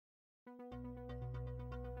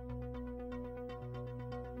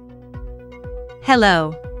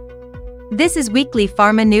Hello. This is Weekly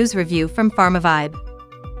Pharma News Review from PharmaVibe.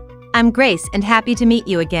 I'm Grace and happy to meet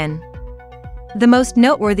you again. The most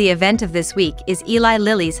noteworthy event of this week is Eli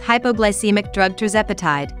Lilly's hypoglycemic drug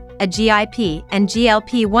tirzepatide, a GIP and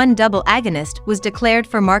GLP-1 double agonist, was declared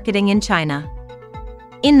for marketing in China.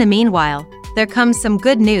 In the meanwhile, there comes some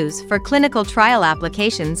good news for clinical trial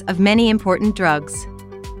applications of many important drugs.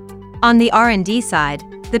 On the R&D side,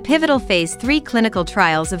 the pivotal Phase 3 clinical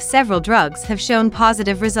trials of several drugs have shown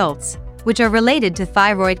positive results, which are related to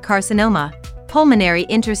thyroid carcinoma, pulmonary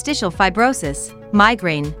interstitial fibrosis,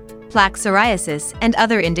 migraine, plaque psoriasis, and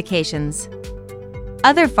other indications.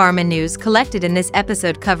 Other pharma news collected in this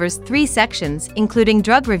episode covers 3 sections, including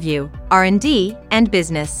drug review, R&D, and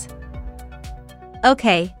business.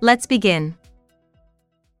 Okay, let's begin.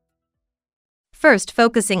 First,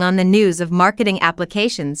 focusing on the news of marketing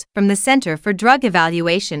applications from the Center for Drug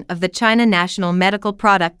Evaluation of the China National Medical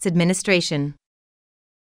Products Administration.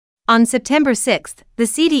 On September 6, the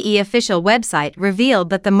CDE official website revealed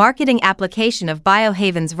that the marketing application of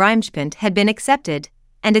Biohaven's Ryzmpint had been accepted,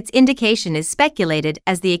 and its indication is speculated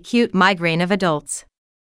as the acute migraine of adults.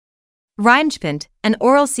 Ryzmpint, an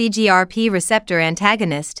oral CGRP receptor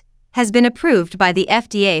antagonist, has been approved by the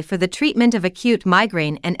FDA for the treatment of acute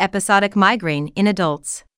migraine and episodic migraine in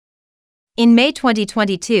adults. In May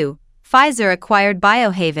 2022, Pfizer acquired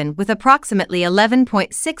Biohaven with approximately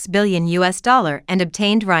 $11.6 billion and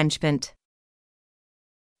obtained Ryzmpint.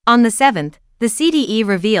 On the 7th, the CDE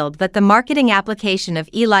revealed that the marketing application of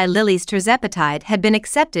Eli Lilly's tirzepatide had been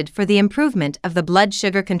accepted for the improvement of the blood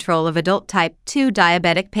sugar control of adult type 2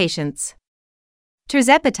 diabetic patients.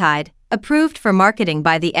 Tirzepatide, approved for marketing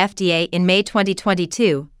by the FDA in May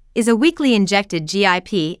 2022, is a weekly injected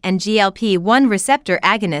GIP and GLP-1 receptor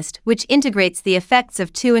agonist which integrates the effects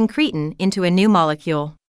of 2-incretin into a new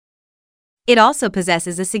molecule. It also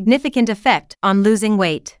possesses a significant effect on losing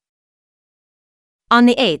weight. On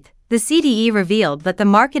the 8th, the CDE revealed that the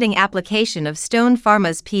marketing application of Stone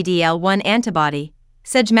Pharma's PD-L1 antibody,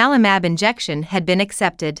 sugemalimab injection, had been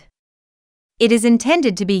accepted. It is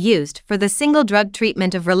intended to be used for the single-drug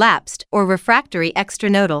treatment of relapsed or refractory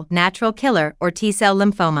extranodal natural killer or T-cell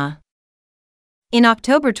lymphoma. In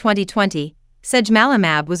October 2020,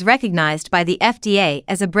 sugemalimab was recognized by the FDA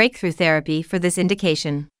as a breakthrough therapy for this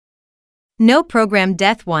indication. No programmed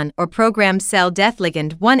Death-1 or programmed cell death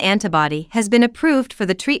ligand-1 antibody has been approved for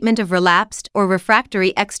the treatment of relapsed or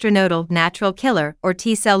refractory extranodal natural killer or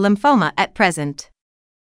T-cell lymphoma at present.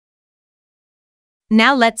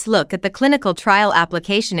 Now let's look at the clinical trial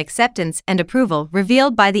application acceptance and approval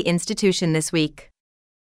revealed by the institution this week.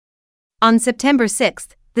 On September 6,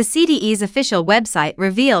 the CDE's official website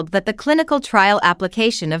revealed that the clinical trial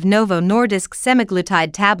application of Novo Nordisk's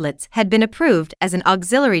semaglutide tablets had been approved as an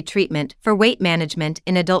auxiliary treatment for weight management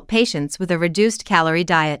in adult patients with a reduced calorie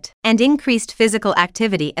diet and increased physical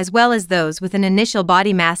activity, as well as those with an initial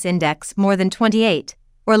body mass index more than 28,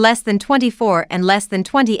 or less than 24 and less than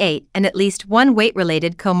 28, and at least one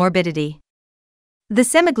weight-related comorbidity. The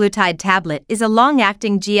semaglutide tablet is a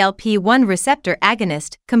long-acting GLP-1 receptor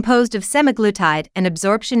agonist composed of semaglutide and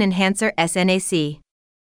absorption enhancer SNAC.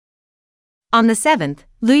 On the 7th,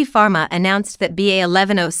 Lui Pharma announced that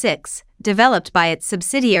BA1106, developed by its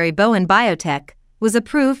subsidiary Bowen Biotech, was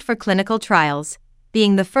approved for clinical trials,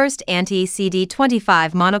 being the first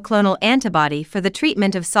anti-CD25 monoclonal antibody for the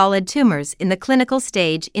treatment of solid tumors in the clinical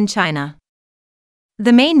stage in China.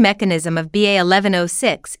 The main mechanism of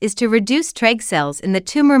BA1106 is to reduce Treg cells in the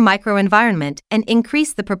tumor microenvironment and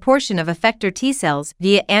increase the proportion of effector T cells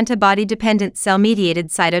via antibody-dependent cell-mediated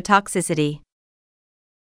cytotoxicity.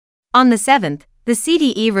 On the 7th, the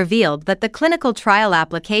CDE revealed that the clinical trial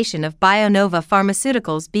application of BioNova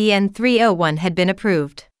Pharmaceuticals' BN301 had been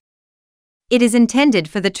approved. It is intended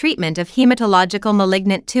for the treatment of hematological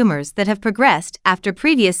malignant tumors that have progressed after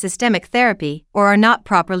previous systemic therapy or are not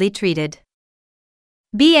properly treated.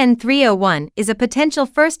 BN301 is a potential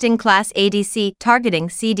first-in-class ADC targeting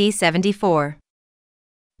CD74.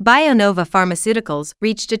 BioNova Pharmaceuticals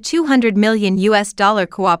reached a $200 million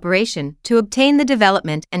cooperation to obtain the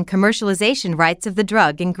development and commercialization rights of the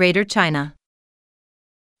drug in Greater China.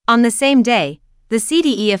 On the same day, the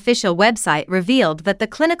CDE official website revealed that the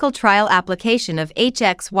clinical trial application of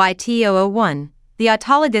HXYT001, the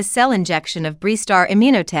autologous cell injection of Bristar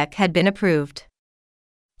Immunotech, had been approved.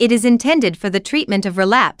 It is intended for the treatment of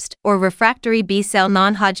relapsed or refractory B-cell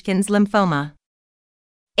non-Hodgkin's lymphoma.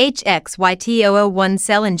 HXYT001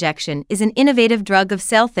 cell injection is an innovative drug of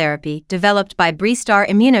cell therapy developed by Bristar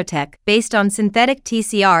Immunotech based on synthetic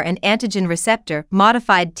TCR and antigen receptor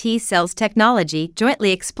modified T cells technology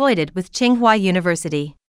jointly exploited with Tsinghua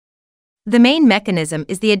University. The main mechanism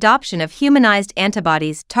is the adoption of humanized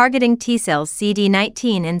antibodies targeting T-cells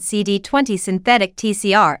CD19 and CD20 synthetic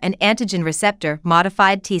TCR and antigen receptor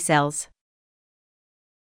modified T-cells.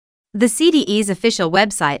 The CDE's official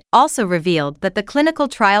website also revealed that the clinical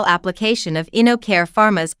trial application of InnoCare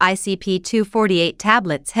Pharma's ICP-248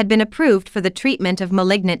 tablets had been approved for the treatment of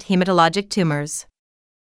malignant hematologic tumors.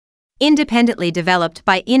 Independently developed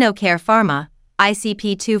by InnoCare Pharma,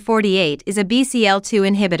 ICP-248 is a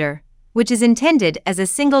BCL2 inhibitor, which is intended as a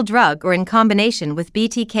single drug or in combination with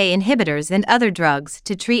BTK inhibitors and other drugs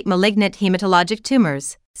to treat malignant hematologic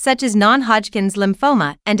tumors, such as non-Hodgkin's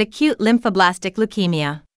lymphoma and acute lymphoblastic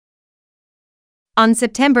leukemia. On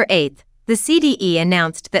September 8, the CDE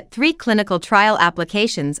announced that 3 clinical trial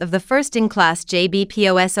applications of the first-in-class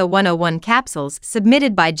JBPOS0101 capsules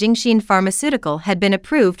submitted by Jinxin Pharmaceutical had been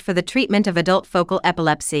approved for the treatment of adult focal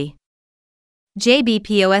epilepsy.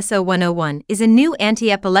 JBPOS0101 is a new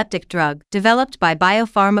anti-epileptic drug developed by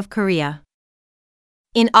Biopharm of Korea.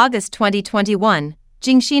 In August 2021,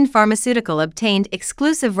 Jinxin Pharmaceutical obtained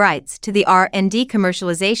exclusive rights to the R&D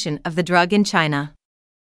commercialization of the drug in China.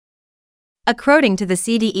 According to the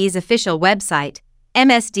CDE's official website,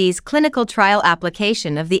 MSD's clinical trial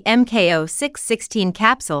application of the MKO616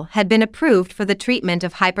 capsule had been approved for the treatment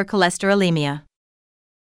of hypercholesterolemia.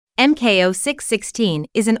 MKO616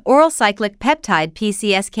 is an oral cyclic peptide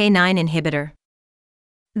PCSK9 inhibitor.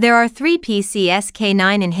 There are 3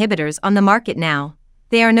 PCSK9 inhibitors on the market now.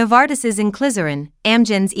 They are Novartis's inclisiran,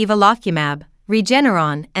 Amgen's evolocumab,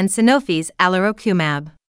 Regeneron, and Sanofi's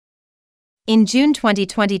alirocumab. In June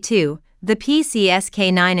 2022, the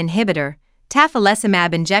PCSK9 inhibitor,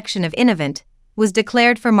 tafasitamab injection of Innovent, was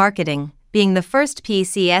declared for marketing, being the first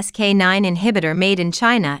PCSK9 inhibitor made in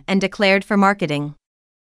China and declared for marketing.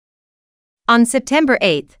 On September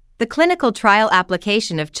 8, the clinical trial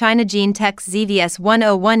application of China GeneTech's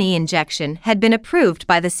ZVS101E injection had been approved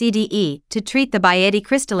by the CDE to treat the Byeti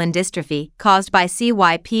crystalline dystrophy caused by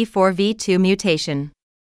CYP4V2 mutation.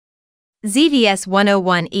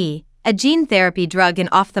 ZVS101E, a gene therapy drug in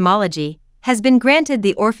ophthalmology, has been granted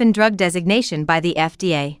the orphan drug designation by the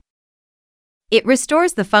FDA. It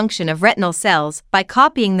restores the function of retinal cells by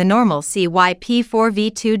copying the normal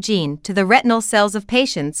CYP4V2 gene to the retinal cells of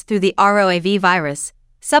patients through the ROAV virus,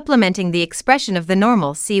 supplementing the expression of the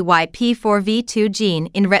normal CYP4V2 gene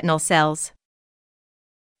in retinal cells.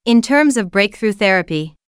 In terms of breakthrough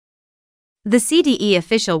therapy, the CDE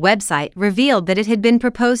official website revealed that it had been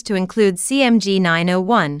proposed to include CMG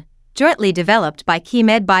 901, jointly developed by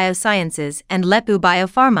Keymed Biosciences and Lepu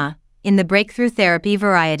Biopharma, in the breakthrough therapy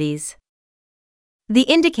varieties. The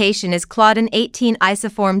indication is Claudin 18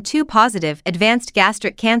 isoform 2 positive advanced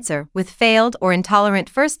gastric cancer with failed or intolerant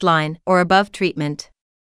first-line or above treatment.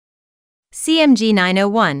 CMG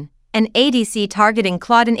 901, an ADC targeting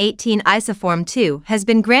Claudin 18 isoform 2, has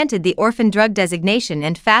been granted the orphan drug designation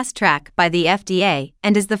and fast track by the FDA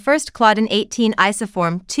and is the first Claudin 18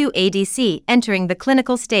 isoform 2 ADC entering the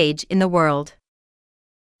clinical stage in the world.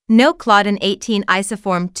 No Claudin 18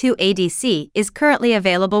 isoform 2 ADC is currently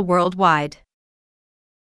available worldwide.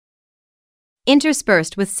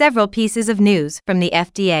 Interspersed with several pieces of news from the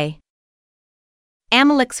FDA.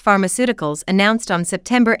 Amylyx Pharmaceuticals announced on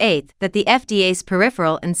September 8 that the FDA's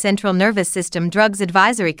Peripheral and Central Nervous System Drugs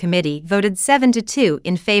Advisory Committee voted 7-2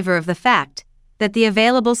 in favor of the fact that the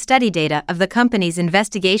available study data of the company's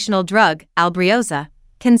investigational drug, Albrioza,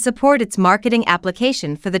 can support its marketing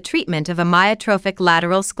application for the treatment of amyotrophic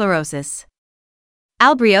lateral sclerosis.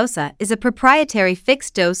 Albrioza is a proprietary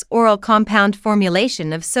fixed-dose oral compound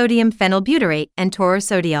formulation of sodium phenylbutyrate and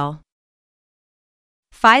taurursodiol.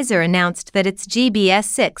 Pfizer announced that its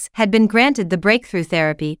GBS6 had been granted the breakthrough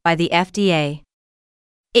therapy by the FDA.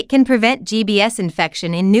 It can prevent GBS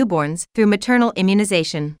infection in newborns through maternal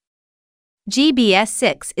immunization.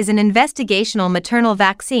 GBS6 is an investigational maternal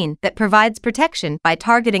vaccine that provides protection by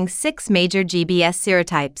targeting 6 major GBS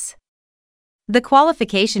serotypes. The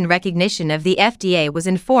qualification recognition of the FDA was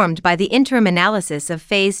informed by the interim analysis of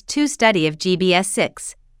Phase 2 study of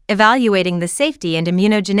GBS6, evaluating the safety and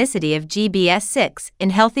immunogenicity of GBS6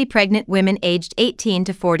 in healthy pregnant women aged 18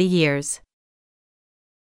 to 40 years.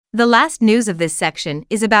 The last news of this section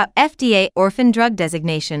is about FDA orphan drug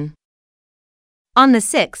designation. On the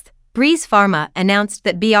 6th, Breeze Pharma announced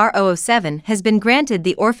that BR007 has been granted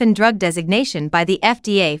the orphan drug designation by the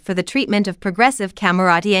FDA for the treatment of progressive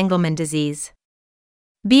Camurati-Engelmann disease.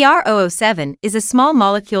 BR007 is a small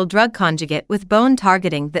molecule drug conjugate with bone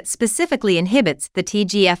targeting that specifically inhibits the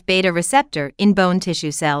TGF-beta receptor in bone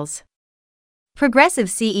tissue cells. Progressive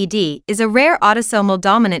CED is a rare autosomal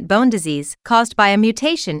dominant bone disease caused by a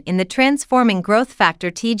mutation in the transforming growth factor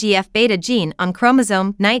TGF-beta gene on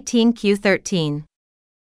chromosome 19q13.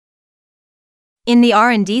 In the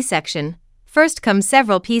R&D section, first come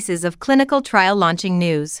several pieces of clinical trial launching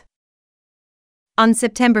news. On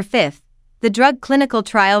September 5, the Drug Clinical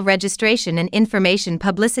Trial Registration and Information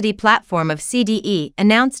Publicity Platform of CDE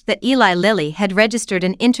announced that Eli Lilly had registered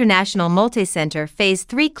an international multicenter Phase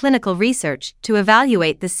 3 clinical research to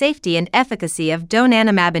evaluate the safety and efficacy of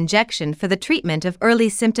donanemab injection for the treatment of early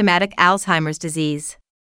symptomatic Alzheimer's disease.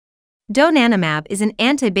 Donanemab is an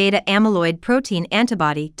anti-beta amyloid protein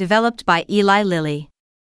antibody developed by Eli Lilly.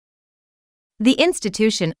 The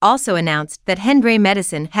institution also announced that Hengrui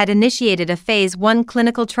Medicine had initiated a Phase 1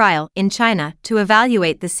 clinical trial in China to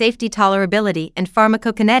evaluate the safety, tolerability, and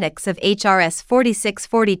pharmacokinetics of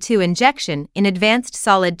HRS-4642 injection in advanced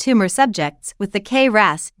solid tumor subjects with the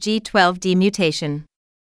KRAS G12D mutation.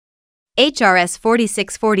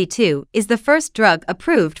 HRS-4642 is the first drug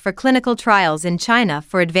approved for clinical trials in China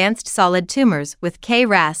for advanced solid tumors with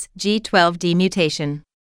KRAS G12D mutation.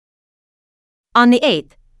 On the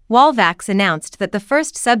 8th, Walvax announced that the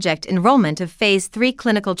first subject enrollment of Phase 3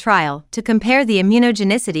 clinical trial to compare the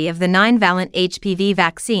immunogenicity of the 9-valent HPV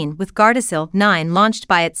vaccine with Gardasil 9 launched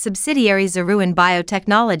by its subsidiary Zeruin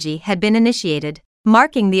Biotechnology had been initiated,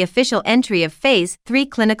 marking the official entry of Phase 3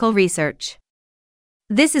 clinical research.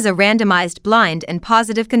 This is a randomized blind and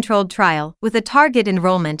positive controlled trial with a target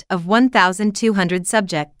enrollment of 1,200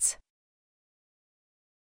 subjects.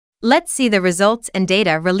 Let's see the results and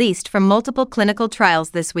data released from multiple clinical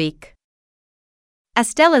trials this week.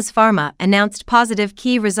 Astellas Pharma announced positive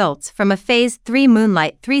key results from a Phase 3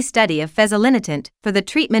 Moonlight 3 study of fezolinetant for the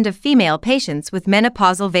treatment of female patients with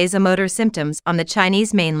menopausal vasomotor symptoms on the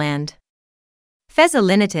Chinese mainland.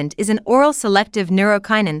 Fezolinetant is an oral selective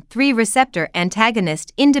neurokinin 3 receptor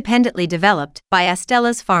antagonist independently developed by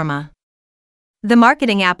Astellas Pharma. The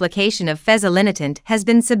marketing application of fezolinetant has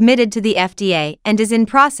been submitted to the FDA and is in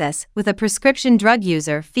process with a Prescription Drug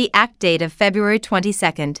User Fee Act date of February 22,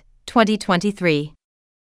 2023.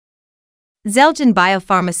 Zelgen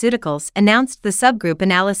Biopharmaceuticals announced the subgroup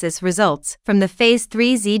analysis results from the Phase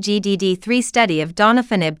 3 ZGDD3 study of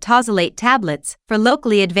donafenib tosylate tablets for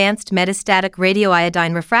locally advanced metastatic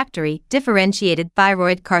radioiodine refractory differentiated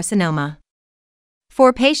thyroid carcinoma.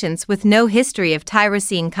 For patients with no history of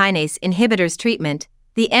tyrosine kinase inhibitors treatment,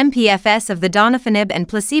 the MPFS of the donafenib and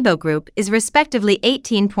placebo group is respectively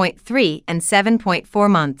 18.3 and 7.4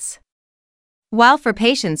 months. While for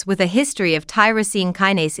patients with a history of tyrosine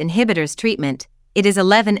kinase inhibitors treatment, it is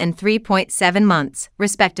 11 and 3.7 months,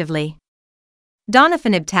 respectively.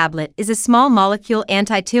 Donafenib tablet is a small molecule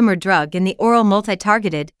anti-tumor drug in the oral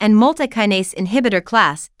multi-targeted and multikinase inhibitor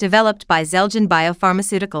class developed by Zelgen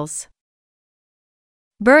Biopharmaceuticals.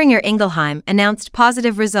 Boehringer Ingelheim announced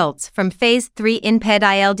positive results from Phase 3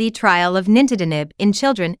 INPED-ILD trial of nintedanib in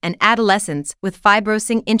children and adolescents with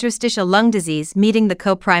fibrosing interstitial lung disease meeting the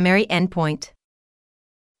co-primary endpoint.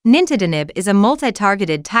 Nintedanib is a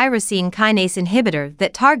multi-targeted tyrosine kinase inhibitor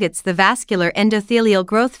that targets the vascular endothelial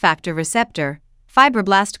growth factor receptor,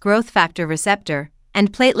 fibroblast growth factor receptor,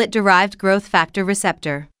 and platelet-derived growth factor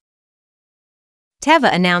receptor.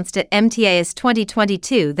 Teva announced at MTAS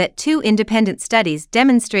 2022 that 2 independent studies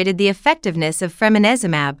demonstrated the effectiveness of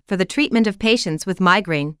fremanezumab for the treatment of patients with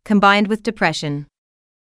migraine combined with depression.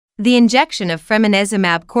 The injection of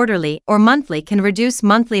fremanezumab quarterly or monthly can reduce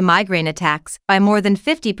monthly migraine attacks by more than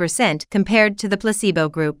 50% compared to the placebo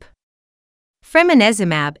group.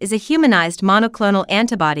 Fremanezumab is a humanized monoclonal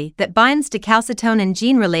antibody that binds to calcitonin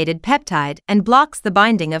gene-related peptide and blocks the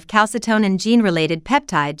binding of calcitonin gene-related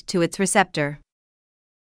peptide to its receptor.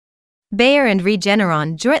 Bayer and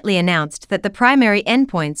Regeneron jointly announced that the primary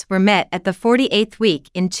endpoints were met at the 48th week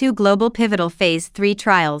in 2 global pivotal Phase 3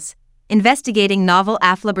 trials, investigating novel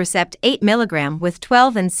aflibercept 8 mg with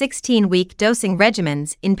 12 and 16-week dosing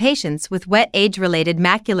regimens in patients with wet age-related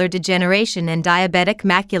macular degeneration and diabetic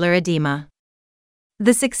macular edema.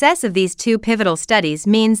 The success of these 2 pivotal studies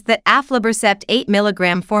means that aflibercept 8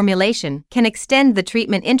 mg formulation can extend the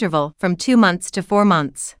treatment interval from 2 months to 4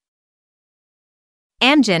 months.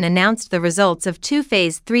 Amgen announced the results of 2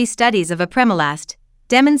 Phase 3 studies of apremilast,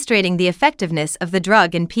 demonstrating the effectiveness of the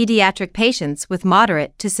drug in pediatric patients with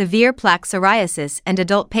moderate to severe plaque psoriasis and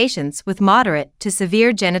adult patients with moderate to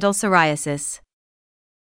severe genital psoriasis.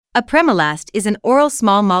 Apremilast is an oral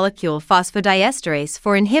small molecule phosphodiesterase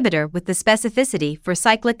 4 inhibitor with the specificity for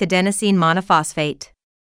cyclic adenosine monophosphate.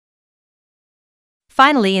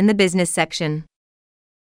 Finally, in the business section.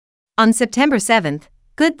 On September 7,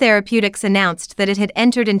 Good Therapeutics announced that it had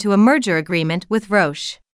entered into a merger agreement with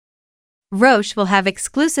Roche. Roche will have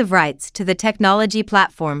exclusive rights to the technology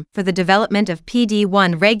platform for the development of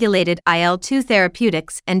PD-1-regulated IL-2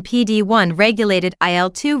 therapeutics and PD-1-regulated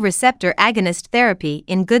IL-2 receptor agonist therapy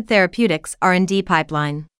in Good Therapeutics' R&D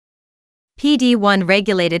pipeline.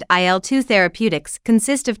 PD-1-regulated IL-2 therapeutics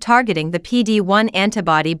consist of targeting the PD-1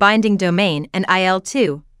 antibody binding domain and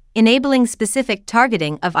IL-2, enabling specific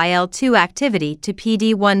targeting of IL-2 activity to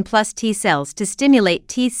PD-1 plus T cells to stimulate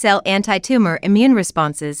T cell anti-tumor immune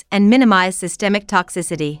responses and minimize systemic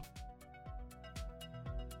toxicity.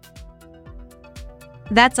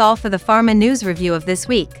 That's all for the pharma news review of this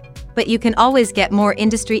week, but you can always get more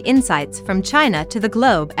industry insights from China to the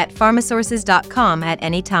globe at pharmasources.com at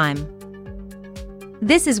any time.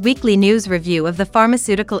 This is weekly news review of the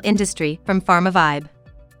pharmaceutical industry from PharmaVibe.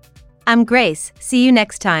 I'm Grace, see you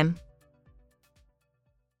next time.